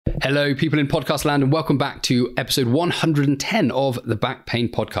Hello, people in podcast land, and welcome back to episode 110 of the Back Pain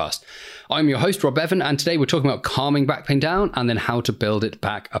Podcast. I'm your host, Rob Bevan, and today we're talking about calming back pain down and then how to build it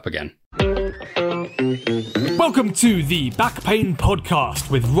back up again. Welcome to the Back Pain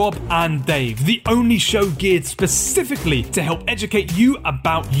Podcast with Rob and Dave, the only show geared specifically to help educate you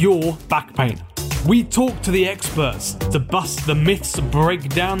about your back pain. We talk to the experts to bust the myths, break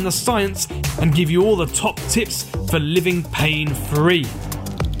down the science, and give you all the top tips for living pain-free.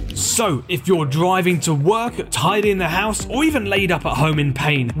 So, if you're driving to work, tidying the house, or even laid up at home in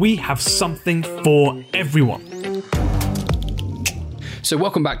pain, we have something for everyone. So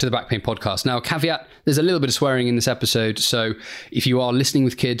welcome back to the Back Pain Podcast. Now, caveat, there's a little bit of swearing in this episode, so if you are listening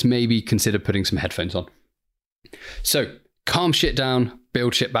with kids, maybe consider putting some headphones on. So, calm shit down,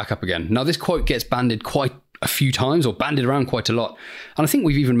 build shit back up again. Now, this quote gets banded quite a few times, or bandied around quite a lot. And I think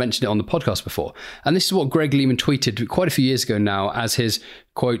we've even mentioned it on the podcast before. And this is what Greg Lehman tweeted quite a few years ago now as his,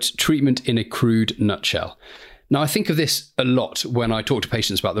 quote, treatment in a crude nutshell. Now, I think of this a lot when I talk to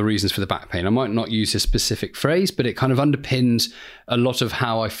patients about the reasons for the back pain. I might not use this specific phrase, but it kind of underpins a lot of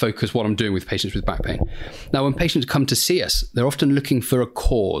how I focus what I'm doing with patients with back pain. Now, when patients come to see us, they're often looking for a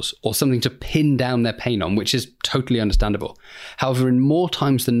cause or something to pin down their pain on, which is totally understandable. However, in more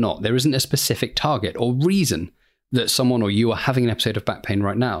times than not, there isn't a specific target or reason that someone or you are having an episode of back pain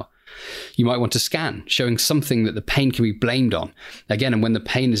right now. You might want a scan showing something that the pain can be blamed on. Again, and when the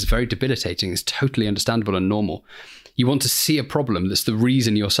pain is very debilitating, it's totally understandable and normal. You want to see a problem that's the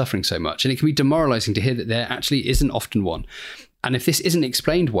reason you're suffering so much. And it can be demoralizing to hear that there actually isn't often one. And if this isn't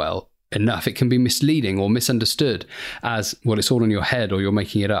explained well enough, it can be misleading or misunderstood as, well, it's all in your head or you're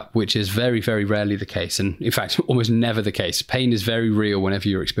making it up, which is very, very rarely the case. And in fact, almost never the case. Pain is very real whenever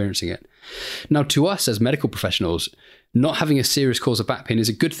you're experiencing it. Now, to us as medical professionals, not having a serious cause of back pain is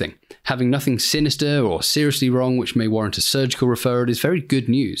a good thing. Having nothing sinister or seriously wrong, which may warrant a surgical referral, is very good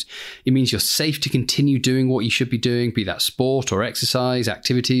news. It means you're safe to continue doing what you should be doing, be that sport or exercise,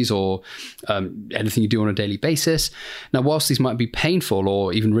 activities, or anything you do on a daily basis. Now, whilst these might be painful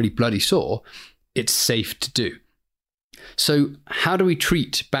or even really bloody sore, it's safe to do. So how do we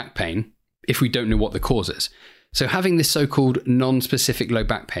treat back pain if we don't know what the cause is? So having this so-called non-specific low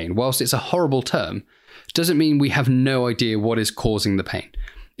back pain, whilst it's a horrible term, doesn't mean we have no idea what is causing the pain.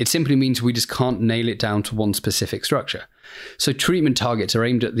 It simply means we just can't nail it down to one specific structure. So treatment targets are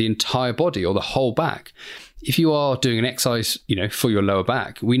aimed at the entire body or the whole back. If you are doing an exercise, for your lower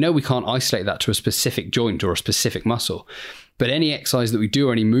back, we know we can't isolate that to a specific joint or a specific muscle. But any exercise that we do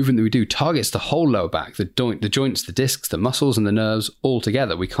or any movement that we do targets the whole lower back, the joints, the discs, the muscles and the nerves all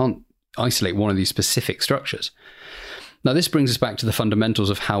together. We can't isolate one of these specific structures. Now, this brings us back to the fundamentals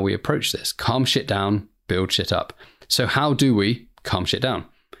of how we approach this. Calm shit down, build shit up. So how do we calm shit down?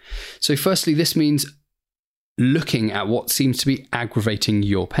 So firstly, this means looking at what seems to be aggravating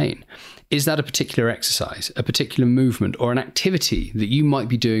your pain. Is that a particular exercise, a particular movement, or an activity that you might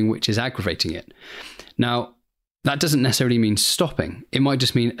be doing which is aggravating it? Now, that doesn't necessarily mean stopping. It might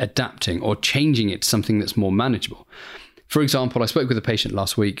just mean adapting or changing it to something that's more manageable. For example, I spoke with a patient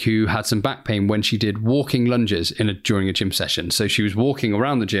last week who had some back pain when she did walking lunges during a gym session. So she was walking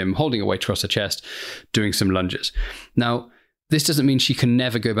around the gym, holding a weight across her chest, doing some lunges. Now, this doesn't mean she can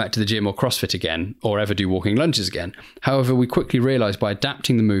never go back to the gym or CrossFit again or ever do walking lunges again. However, we quickly realized by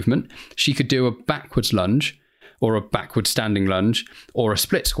adapting the movement, she could do a backwards lunge or a backward standing lunge or a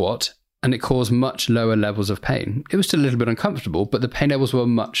split squat, and it caused much lower levels of pain. It was still a little bit uncomfortable, but the pain levels were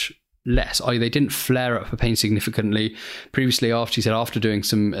much less. They didn't flare up her pain significantly. Previously, she said after doing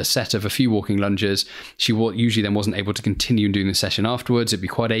a set of a few walking lunges, she usually then wasn't able to continue doing the session afterwards. It'd be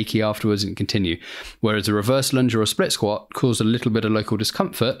quite achy afterwards and continue. Whereas a reverse lunge or a split squat caused a little bit of local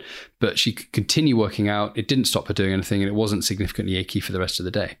discomfort, but she could continue working out. It didn't stop her doing anything, and it wasn't significantly achy for the rest of the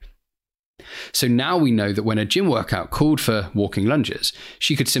day. So now we know that when a gym workout called for walking lunges,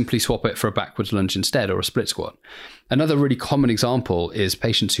 she could simply swap it for a backwards lunge instead or a split squat. Another really common example is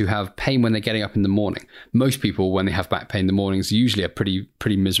patients who have pain when they're getting up in the morning. Most people, when they have back pain in the mornings, usually a pretty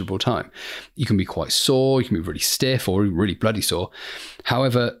miserable time. You can be quite sore, you can be really stiff or really bloody sore.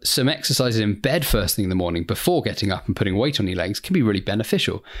 However, some exercises in bed first thing in the morning before getting up and putting weight on your legs can be really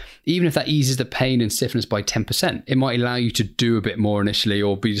beneficial. Even if that eases the pain and stiffness by 10%, it might allow you to do a bit more initially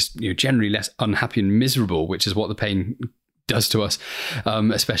or be just generally less unhappy and miserable, which is what the pain does to us,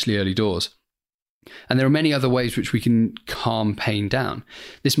 especially early doors. And there are many other ways which we can calm pain down.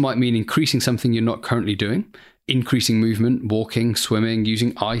 This might mean increasing something you're not currently doing, increasing movement, walking, swimming,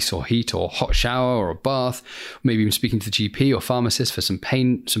 using ice or heat or hot shower or a bath, maybe even speaking to the GP or pharmacist for some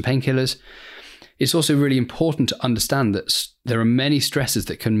painkillers. It's also really important to understand that there are many stresses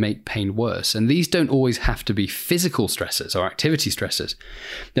that can make pain worse. And these don't always have to be physical stresses or activity stresses.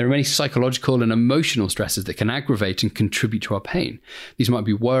 There are many psychological and emotional stresses that can aggravate and contribute to our pain. These might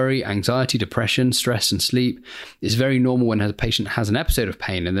be worry, anxiety, depression, stress, and sleep. It's very normal when a patient has an episode of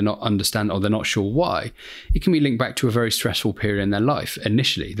pain and they're not sure why. It can be linked back to a very stressful period in their life.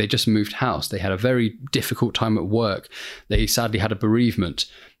 Initially, they just moved house. They had a very difficult time at work. They sadly had a bereavement,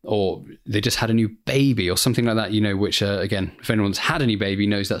 or they just had a new baby or something like that, which, again, if anyone's had any baby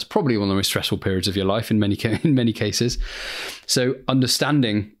knows that's probably one of the most stressful periods of your life in many cases. So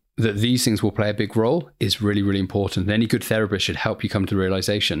understanding that these things will play a big role is really, really important. And any good therapist should help you come to the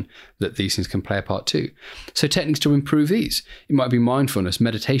realization that these things can play a part too. So techniques to improve these. It might be mindfulness,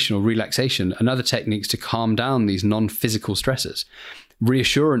 meditation, or relaxation, and other techniques to calm down these non-physical stresses.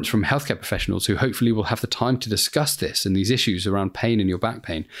 Reassurance from healthcare professionals who hopefully will have the time to discuss this and these issues around pain and your back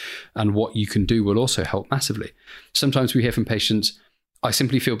pain and what you can do will also help massively. Sometimes we hear from patients, I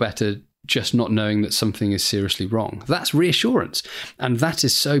simply feel better just not knowing that something is seriously wrong. That's reassurance. And that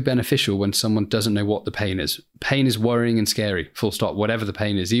is so beneficial when someone doesn't know what the pain is. Pain is worrying and scary, full stop, whatever the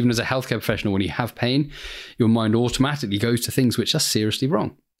pain is. Even as a healthcare professional, when you have pain, your mind automatically goes to things which are seriously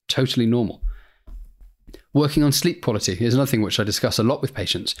wrong. Totally normal. Working on sleep quality is another thing which I discuss a lot with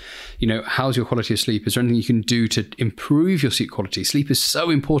patients. How's your quality of sleep? Is there anything you can do to improve your sleep quality? Sleep is so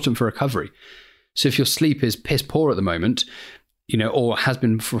important for recovery. So if your sleep is piss poor at the moment, or has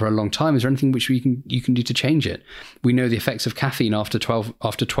been for a long time, is there anything which you can do to change it? We know the effects of caffeine after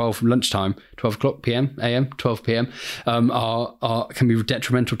 12 lunchtime, 12 o'clock p.m., a.m., 12 p.m. Can be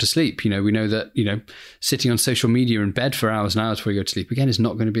detrimental to sleep. We know that, sitting on social media in bed for hours and hours before you go to sleep, again, is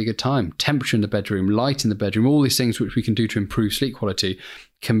not going to be a good time. Temperature in the bedroom, light in the bedroom, all these things which we can do to improve sleep quality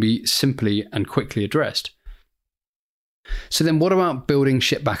can be simply and quickly addressed. So then what about building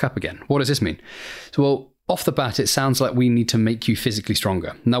shit back up again? What does this mean? So, well, off the bat, it sounds like we need to make you physically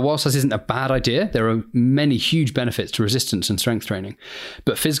stronger. Now, whilst this isn't a bad idea, there are many huge benefits to resistance and strength training.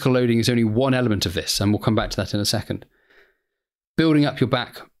 But physical loading is only one element of this, and we'll come back to that in a second. Building up your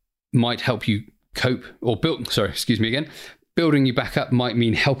back might help you cope, building you back up might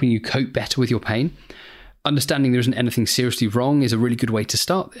mean helping you cope better with your pain. Understanding there isn't anything seriously wrong is a really good way to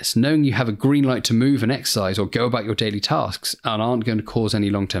start this. Knowing you have a green light to move and exercise or go about your daily tasks and aren't going to cause any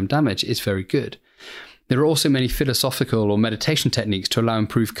long-term damage is very good. There are also many philosophical or meditation techniques to allow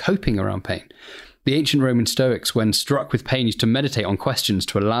improved coping around pain. The ancient Roman Stoics, when struck with pain, used to meditate on questions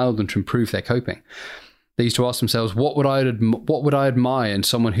to allow them to improve their coping. They used to ask themselves, what would I admire in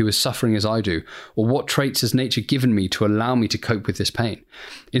someone who is suffering as I do? Or what traits has nature given me to allow me to cope with this pain?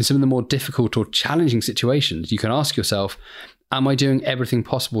 In some of the more difficult or challenging situations, you can ask yourself, am I doing everything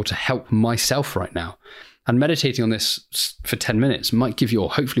possible to help myself right now? And meditating on this for 10 minutes might give you,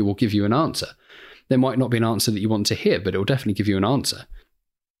 or hopefully will give you an answer. There might not be an answer that you want to hear, but it will definitely give you an answer.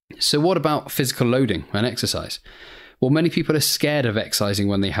 So what about physical loading and exercise? Well, many people are scared of exercising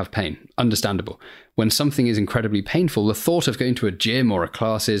when they have pain. Understandable. When something is incredibly painful, the thought of going to a gym or a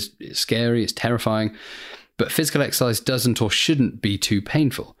class is scary, it's terrifying. But physical exercise doesn't or shouldn't be too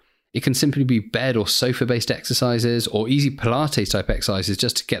painful. It can simply be bed or sofa-based exercises or easy Pilates type exercises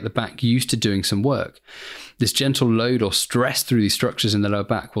just to get the back used to doing some work. This gentle load or stress through these structures in the lower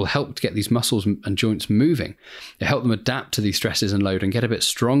back will help to get these muscles and joints moving. It helps them adapt to these stresses and load and get a bit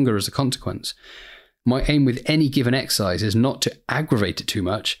stronger as a consequence. My aim with any given exercise is not to aggravate it too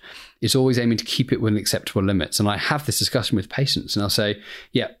much. It's always aiming to keep it within acceptable limits. And I have this discussion with patients and I'll say,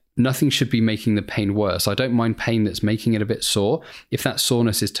 nothing should be making the pain worse. I don't mind pain that's making it a bit sore. If that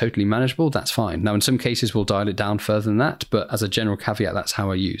soreness is totally manageable, that's fine. Now, in some cases, we'll dial it down further than that, but as a general caveat, that's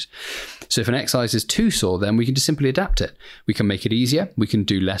how I use. So if an exercise is too sore, then we can just simply adapt it. We can make it easier. We can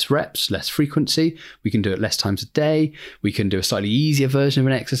do less reps, less frequency. We can do it less times a day. We can do a slightly easier version of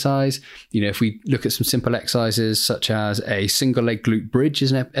an exercise. If we look at some simple exercises, such as a single leg glute bridge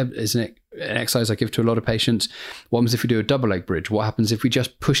is an exercise I give to a lot of patients. What happens if we do a double leg bridge? What happens if we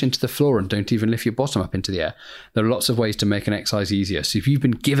just push into the floor and don't even lift your bottom up into the air? There are lots of ways to make an exercise easier. So if you've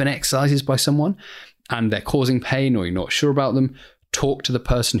been given exercises by someone and they're causing pain or you're not sure about them, talk to the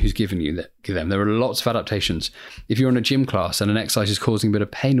person who's given you them. There are lots of adaptations. If you're in a gym class and an exercise is causing a bit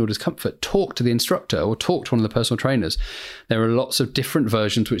of pain or discomfort, talk to the instructor or talk to one of the personal trainers. There are lots of different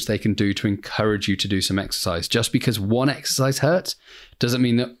versions which they can do to encourage you to do some exercise. Just because one exercise hurts doesn't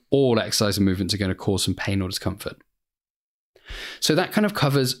mean that all exercise and movements are going to cause some pain or discomfort. So that kind of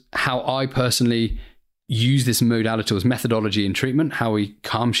covers how I personally use this modality as methodology in treatment, how we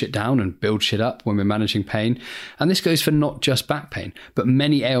calm shit down and build shit up when we're managing pain. And this goes for not just back pain, but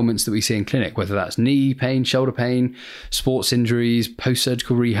many ailments that we see in clinic, whether that's knee pain, shoulder pain, sports injuries,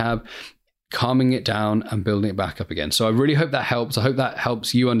 post-surgical rehab. calming it down and building it back up again. So I really hope that helps. I hope that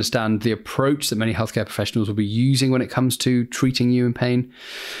helps you understand the approach that many healthcare professionals will be using when it comes to treating you in pain.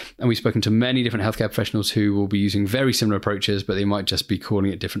 And we've spoken to many different healthcare professionals who will be using very similar approaches, but they might just be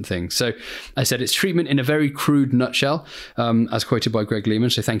calling it different things. So I said it's treatment in a very crude nutshell, as quoted by Greg Lehman.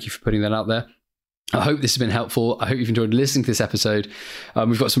 So thank you for putting that out there. I hope this has been helpful. I hope you've enjoyed listening to this episode.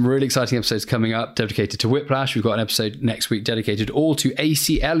 We've got some really exciting episodes coming up dedicated to whiplash. We've got an episode next week dedicated all to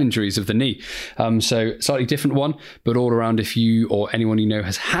ACL injuries of the knee. So slightly different one, but all around if you or anyone you know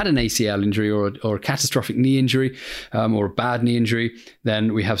has had an ACL injury or a catastrophic knee injury or a bad knee injury,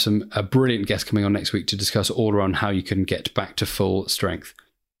 then we have a brilliant guest coming on next week to discuss all around how you can get back to full strength.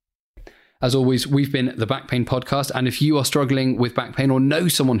 As always, we've been the Back Pain Podcast. And if you are struggling with back pain or know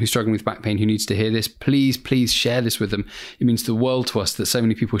someone who's struggling with back pain who needs to hear this, please share this with them. It means the world to us that so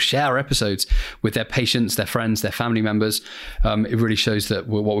many people share our episodes with their patients, their friends, their family members. It really shows that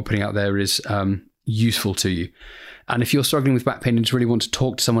what we're putting out there is useful to you. And if you're struggling with back pain and just really want to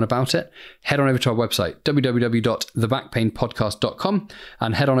talk to someone about it, head on over to our website, www.thebackpainpodcast.com,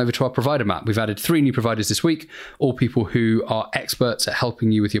 and head on over to our provider map. We've added 3 new providers this week, all people who are experts at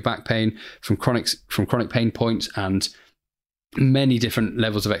helping you with your back pain from chronic pain points and many different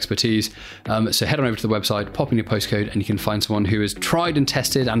levels of expertise. So head on over to the website, pop in your postcode, and you can find someone who is tried and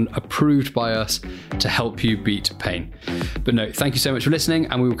tested and approved by us to help you beat pain. But no, thank you so much for listening,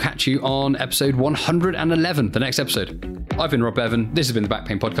 and we will catch you on episode 111, the next episode. I've been Rob Bevan. This has been the Back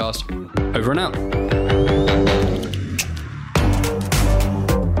Pain Podcast. Over and out.